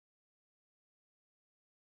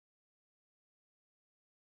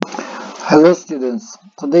Hello students,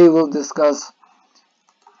 today we'll discuss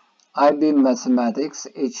IB Mathematics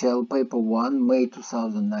HL Paper 1 May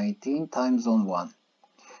 2019 Time Zone 1.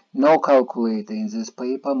 No calculator in this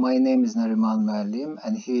paper. My name is Nariman Malim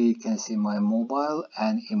and here you can see my mobile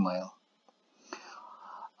and email.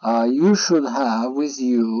 You should have with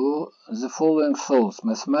you the following source: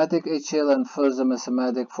 Mathematics HL and further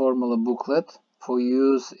mathematics formula booklet for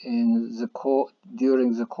use in the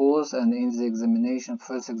during the course and in the examination,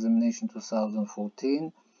 first examination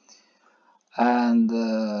 2014. And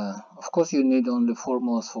of course you need only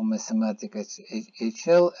formulas for mathematics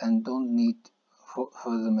HL and don't need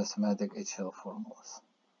further mathematics HL formulas.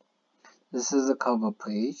 This is the cover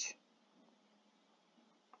page,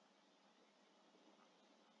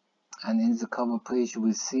 and in the cover page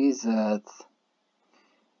we see that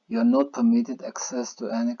you are not permitted access to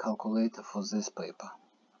any calculator for this paper.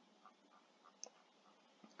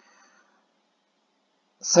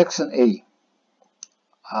 Section A.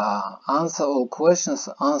 Answer all questions.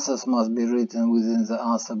 Answers must be written within the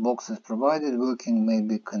answer boxes provided. Working may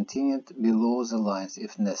be continued below the lines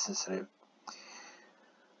if necessary.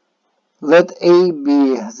 Let A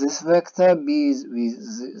be this vector, B is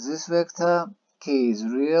this vector, K is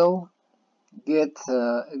real. Given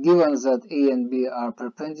that A and B are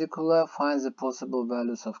perpendicular, find the possible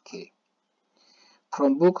values of K.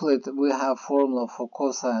 From booklet we have formula for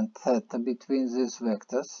cosine theta between these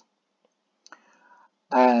vectors.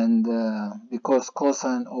 And because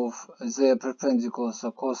cosine of their perpendicular,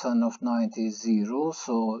 so cosine of 90 is 0,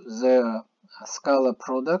 so their scalar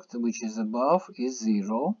product, which is above, is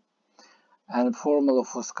 0. And formula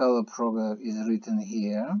for scalar product is written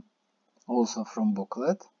here, also from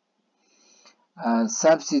booklet.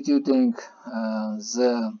 Substituting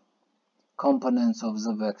the components of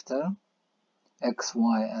the vector, x,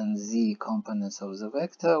 y, and z components of the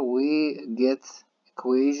vector, we get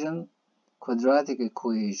equation, quadratic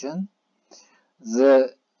equation.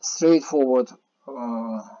 The straightforward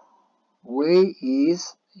way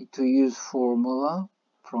is to use formula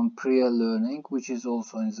from prior learning, which is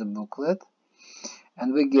also in the booklet,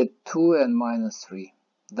 and we get 2 and minus 3.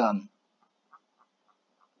 Done.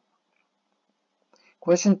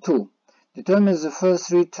 Question 2. Determine the first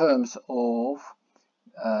three terms of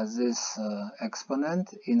this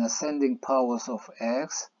exponent in ascending powers of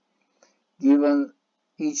x, given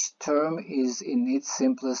each term is in its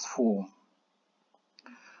simplest form.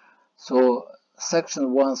 So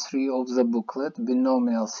section 1.3 of the booklet,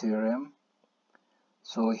 binomial theorem.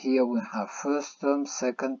 So here we have first term,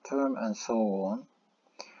 second term, and so on.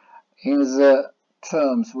 In the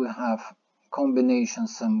terms we have combination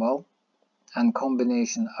symbol, and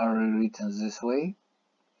combination are rewritten this way,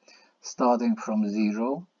 starting from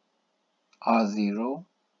 0, R0,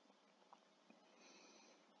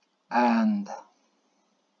 and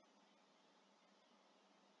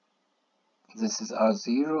this is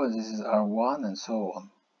R0, and this is R1, and so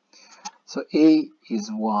on. So A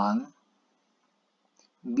is 1,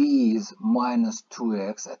 B is minus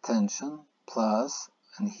 2x, attention, plus,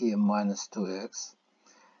 and here minus 2x,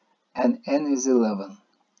 and N is 11.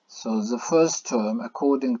 So the first term,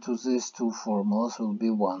 according to these two formulas, will be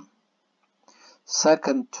 1.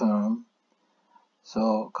 Second term,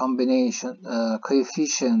 so combination,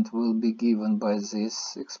 coefficient will be given by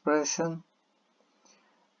this expression.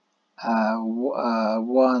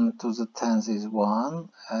 1 to the 10th is 1,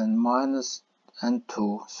 and minus and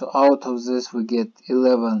 2. So out of this we get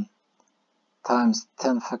 11 times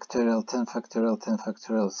 10 factorial, 10 factorial, 10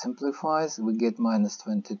 factorial simplifies. We get minus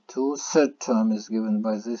 22. Third term is given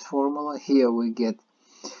by this formula. Here we get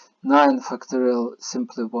 9 factorial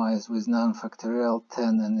simplifies with 9 factorial,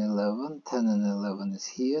 10 and 11. 10 and 11 is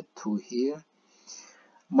here, 2 here.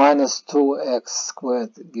 Minus 2x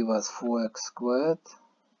squared give us 4x squared.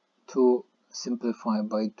 2 simplified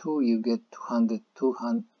by 2, you get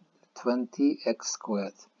 220x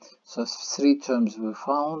squared. So three terms we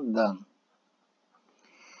found. Done.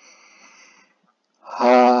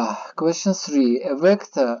 Question 3. A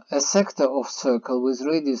sector of circle with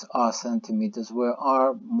radius r centimeters where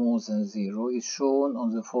r more than 0 is shown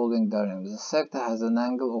on the following diagram. The sector has an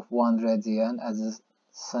angle of 1 radian at the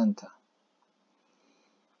center.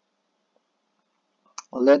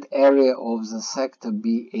 Let area of the sector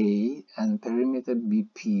be A and perimeter be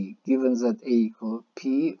P. Given that A equal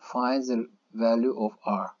P, find the value of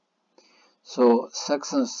R. So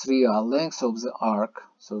sections 3 are length of the arc.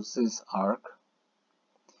 So this arc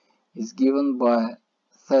is given by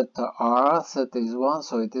theta R. Theta is 1,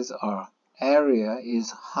 so it is R. Area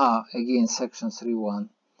is half, again section 3.1.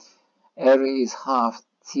 Area is half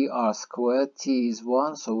TR squared. T is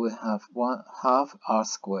 1, so we have half R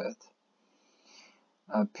squared.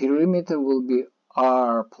 Perimeter will be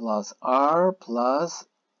r plus r plus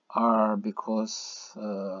r, because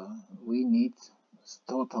we need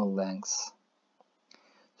total length.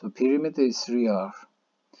 So perimeter is 3r.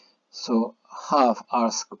 So half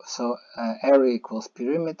r squared. So area equals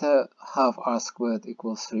perimeter, half r squared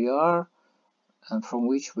equals 3r, and from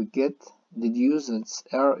which we get deduce that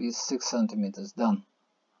r is 6 centimeters. Done.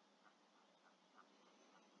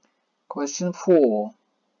 Question 4.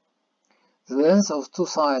 The length of two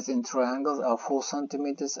sides in triangles are 4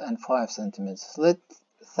 centimeters and 5 centimeters. Let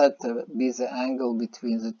theta be the angle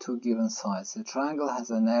between the two given sides. The triangle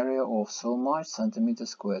has an area of so much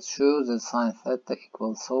centimeters squared. Show that sine theta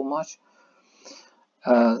equals so much.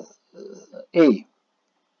 A.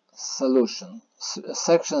 Solution.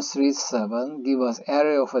 Section 3.7 give us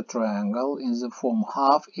area of a triangle in the form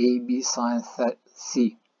half AB sine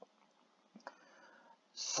C.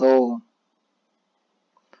 So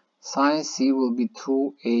sine C will be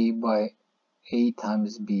 2A by A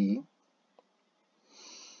times B,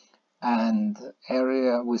 and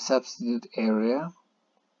area, we substitute area,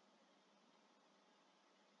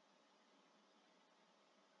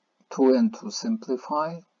 2 and 2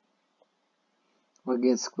 simplify, we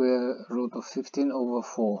get square root of 15 over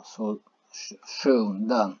 4, so shown,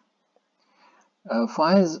 done.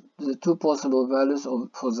 Find the two possible values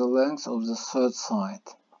for the length of the third side.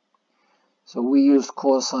 So we use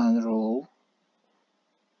cosine rule.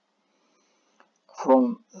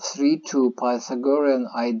 From 3 to Pythagorean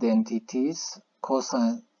identities,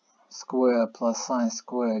 cosine square plus sine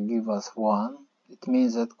square give us 1. It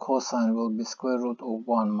means that cosine will be square root of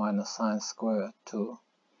 1 minus sine square 2.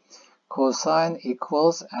 Cosine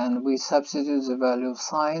equals, and we substitute the value of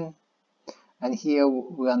sine, and here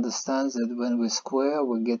we understand that when we square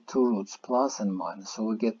we get two roots, plus and minus, so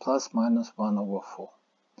we get plus minus 1 over 4.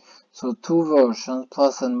 So two versions,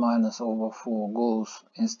 plus and minus over 4, goes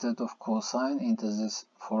instead of cosine into this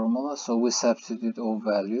formula, so we substitute all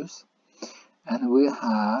values, and we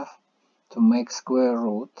have to make square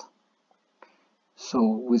root, so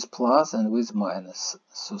with plus and with minus,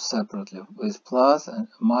 so separately with plus and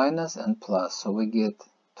minus and plus, so we get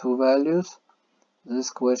two values.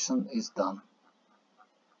 This question is done.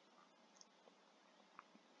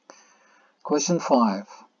 Question 5.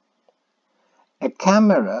 A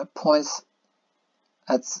camera points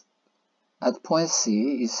at point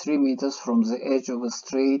C is 3 meters from the edge of a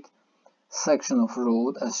straight section of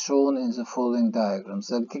road as shown in the following diagrams.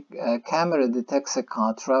 The camera detects a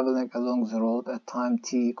car traveling along the road at time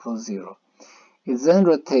t equals 0. It then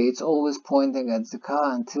rotates, always pointing at the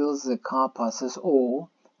car until the car passes or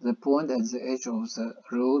the point at the edge of the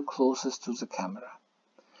road closest to the camera.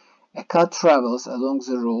 A car travels along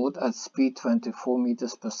the road at speed 24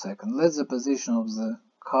 meters per second. Let the position of the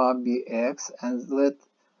car be x and let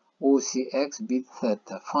OCX be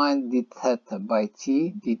theta. Find d theta by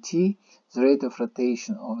t dt, the rate of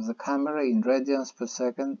rotation of the camera in radians per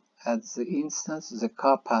second at the instant the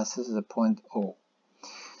car passes the point O.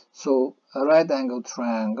 So a right angle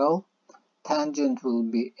triangle, tangent will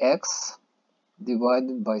be x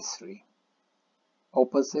divided by 3.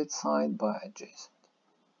 Opposite side by adjacent.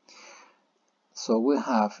 So we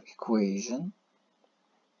have equation.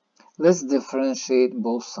 Let's differentiate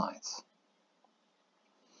both sides.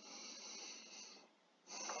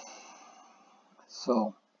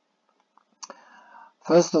 So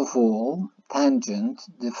first of all, tangent,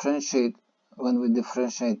 differentiate, when we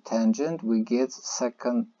differentiate tangent we get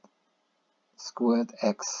secant squared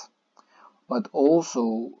x. But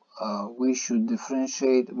also we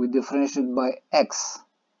differentiate by x.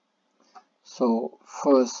 So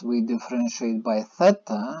first we differentiate by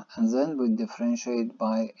theta and then we differentiate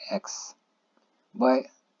by x, by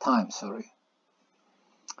time, sorry.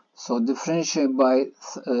 So differentiate by,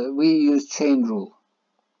 we use chain rule.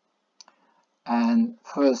 And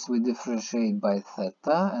first we differentiate by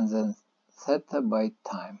theta and then theta by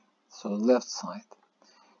time. So left side.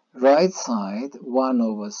 Right side 1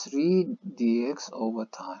 over 3 dx over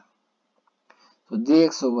time. So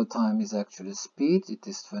dx over time is actually speed, it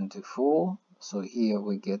is 24. So here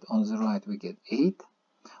we get, on the right we get 8.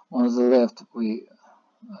 On the left we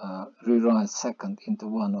rewrite secant into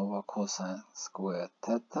 1 over cosine squared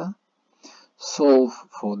theta. Solve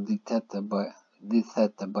for d theta by d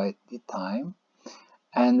time.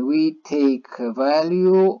 And we take a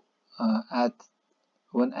value at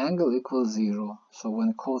when angle equals 0. So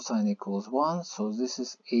when cosine equals 1, so this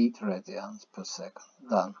is 8 radians per second.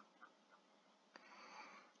 Done.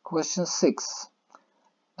 Question 6.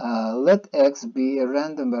 Let x be a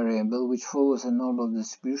random variable which follows a normal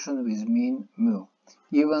distribution with mean mu.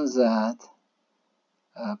 Given that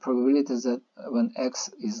probability that when x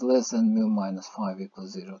is less than mu minus 5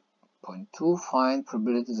 equals 0.2. Find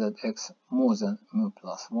probability that x more than mu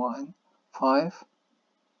plus 5.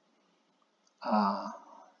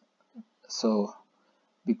 So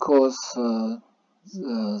because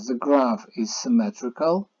the graph is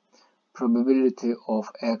symmetrical, probability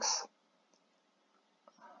of x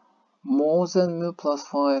more than mu plus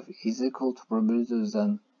 5 is equal to probability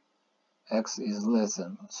that x is less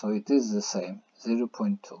than, so it is the same,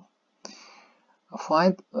 0.2.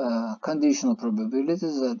 Find conditional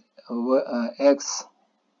probabilities that x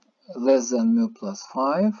less than mu plus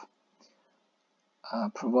 5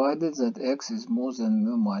 provided that x is more than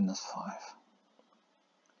mu minus 5.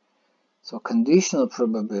 So conditional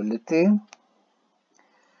probability,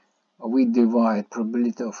 we divide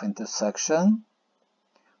probability of intersection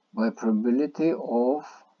by probability of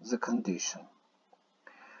the condition.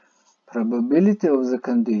 Probability of the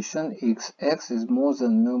condition is x is more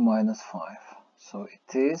than mu minus 5. So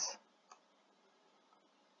it is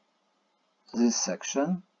this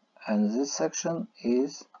section, and this section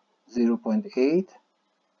is 0.8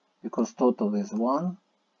 because total is 1.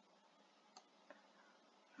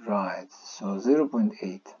 Right, so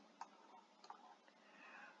 0.8.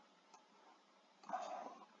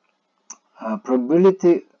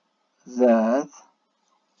 Probability that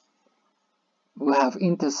we have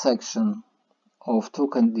intersection of two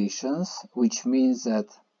conditions, which means that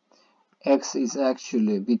x is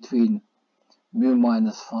actually between mu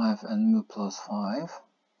minus 5 and mu plus 5,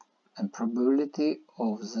 and probability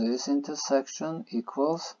of this intersection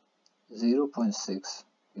equals 0.6,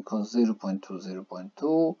 because 0.2,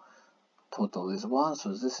 0.2, total is 1, so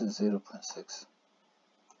this is 0.6.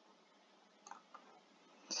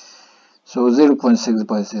 So 0.6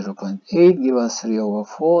 by 0.8 give us 3 over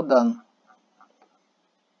 4, done.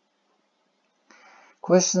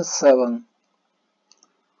 Question 7.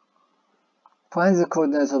 Find the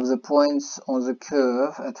coordinates of the points on the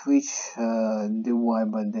curve at which dy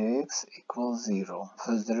by dx equals 0.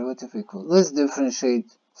 First derivative equals. Let's differentiate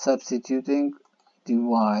substituting dy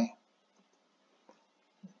by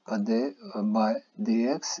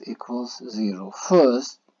dx equals 0.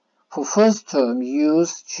 First, for first term,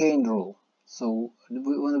 use chain rule. So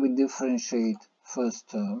when we differentiate first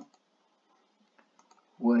term,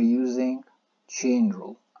 we're using chain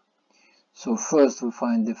rule. So first we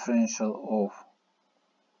find differential of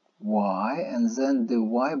y, and then dy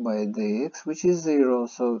by dx, which is 0.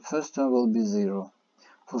 So first term will be 0.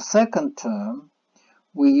 For second term,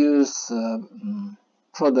 we use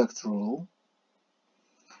product rule,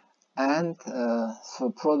 and so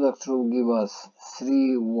product rule give us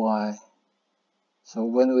 3y. So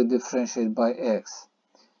when we differentiate by x,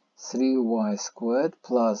 3y squared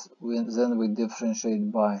plus then we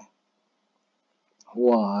differentiate by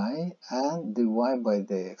y and dy by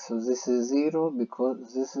dx. So this is 0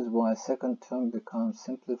 because this is why second term becomes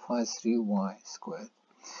simplified 3y squared.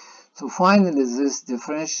 So finally this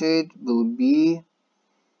differentiate will be,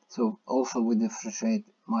 so also we differentiate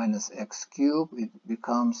minus x cubed, it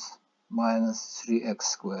becomes minus 3x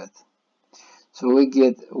squared. So we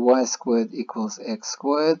get y squared equals x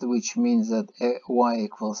squared, which means that y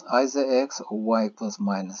equals either x or y equals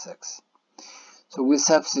minus x. So we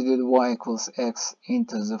substitute y equals x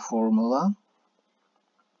into the formula,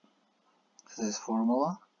 this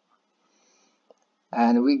formula,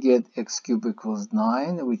 and we get x cubed equals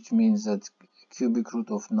 9, which means that cubic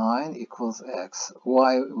root of 9 equals x.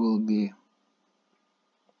 Y will be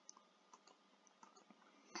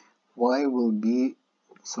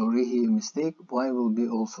sorry, here mistake, y will be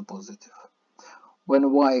also positive.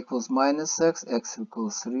 When y equals minus x, x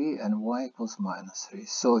equals 3, and y equals minus 3.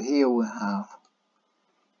 So here we have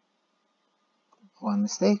one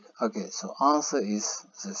mistake. Okay, so answer is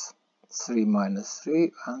this 3 minus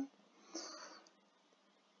 3, and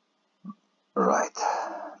right,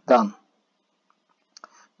 done.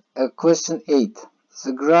 Question 8.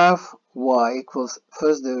 The graph y equals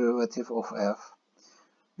first derivative of f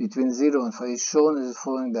between 0 and 5 is shown as the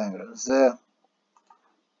following diagram.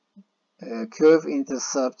 The curve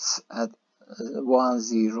intercepts at 1,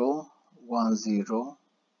 0, 1, 0,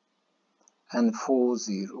 and 4,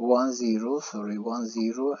 0, 1, 0, sorry, 1,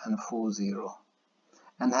 0, and 4, 0,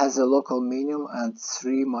 and has a local minimum at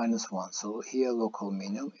 3 minus 1. So here local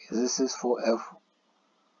minimum, this is for f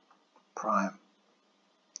prime,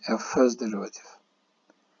 f first derivative.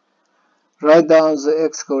 Write down the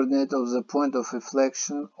x-coordinate of the point of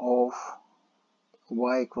inflection of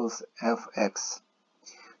y equals fx.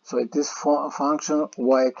 So it is for a function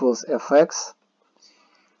y equals fx,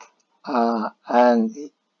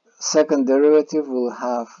 and second derivative will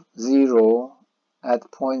have 0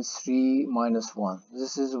 at point 3 minus 1.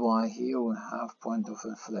 This is why here we have point of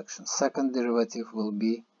inflection. Second derivative will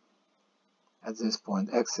be at this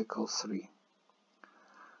point, x equals 3.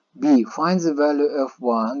 B. Find the value of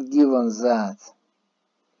f1 given that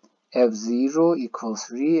f0 equals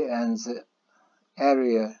 3 and the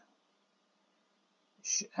area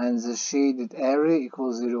and the shaded area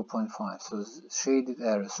equals 0.5. So shaded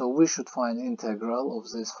area. So we should find integral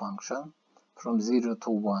of this function from 0 to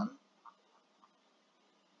 1.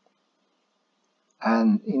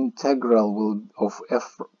 And integral of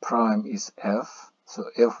f prime is f. So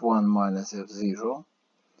f1 minus f0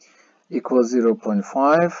 equals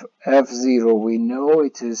 0.5. f0 we know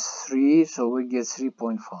it is 3, so we get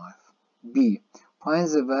 3.5. B. Find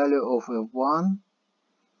the value of f1.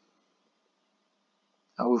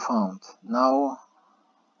 We found. Now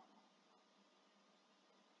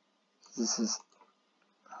this is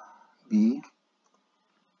B.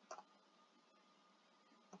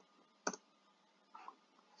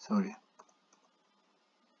 Sorry.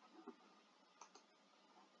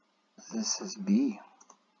 This is B.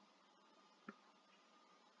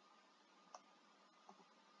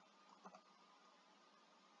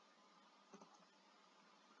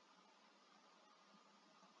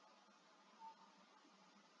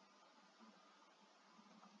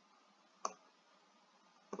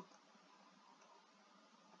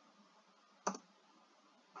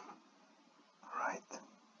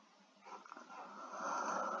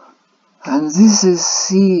 And this is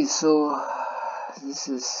C, so this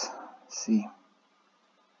is C.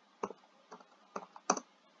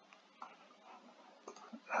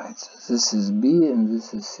 Right, so this is B and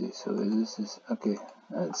this is C, so this is, okay,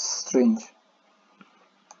 that's strange.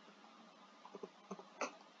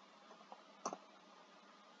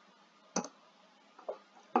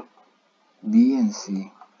 B and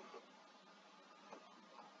C.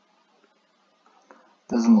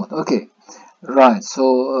 Doesn't work, okay. Right,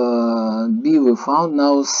 so B we found,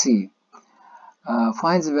 now C.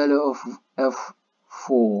 Find the value of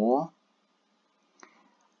f4.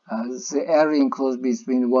 The area enclosed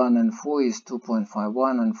between 1 and 4 is 2.5.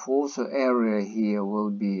 1 and 4, so area here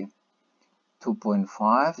will be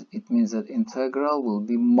 2.5. It means that integral will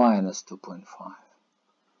be minus 2.5.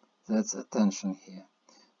 That's attention here.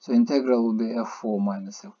 So integral will be f4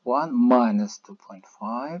 minus f1 minus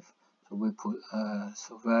 2.5. So we put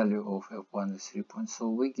so value of f1 is 3. So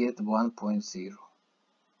we get 1.0.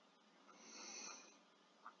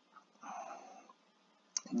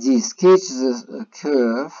 D. Sketch the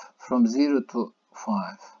curve from 0 to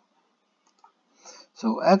 5.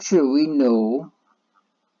 So actually we know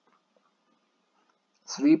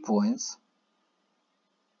 3 points,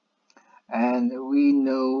 and we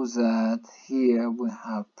know that here we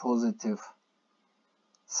have positive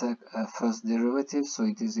first derivative, so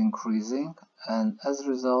it is increasing, and as a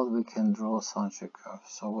result we can draw such a curve.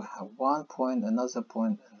 So we have 1 point, another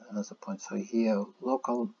point, and another point. So here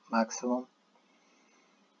local maximum,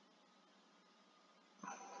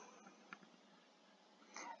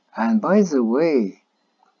 and by the way,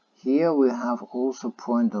 here we have also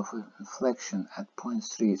point of inflection at point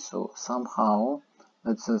 3. So somehow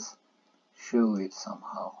let's just show it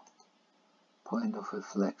somehow. Point of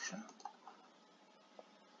inflection.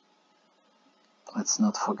 Let's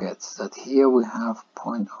not forget that here we have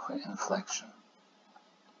point of inflection.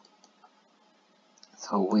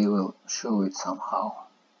 So we will show it somehow.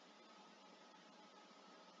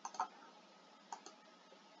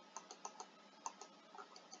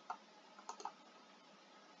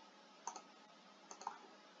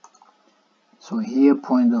 So here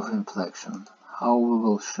point of inflection. How we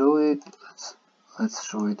will show it? Let's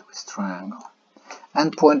show it with triangle.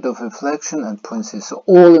 And point of inflection and point C. So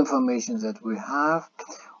all information that we have,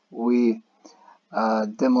 we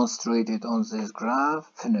demonstrated on this graph.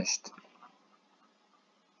 Finished.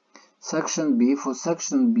 Section B. For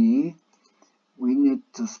section B, we need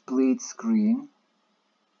to split screen,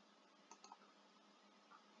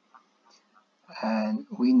 and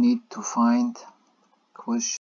we need to find question.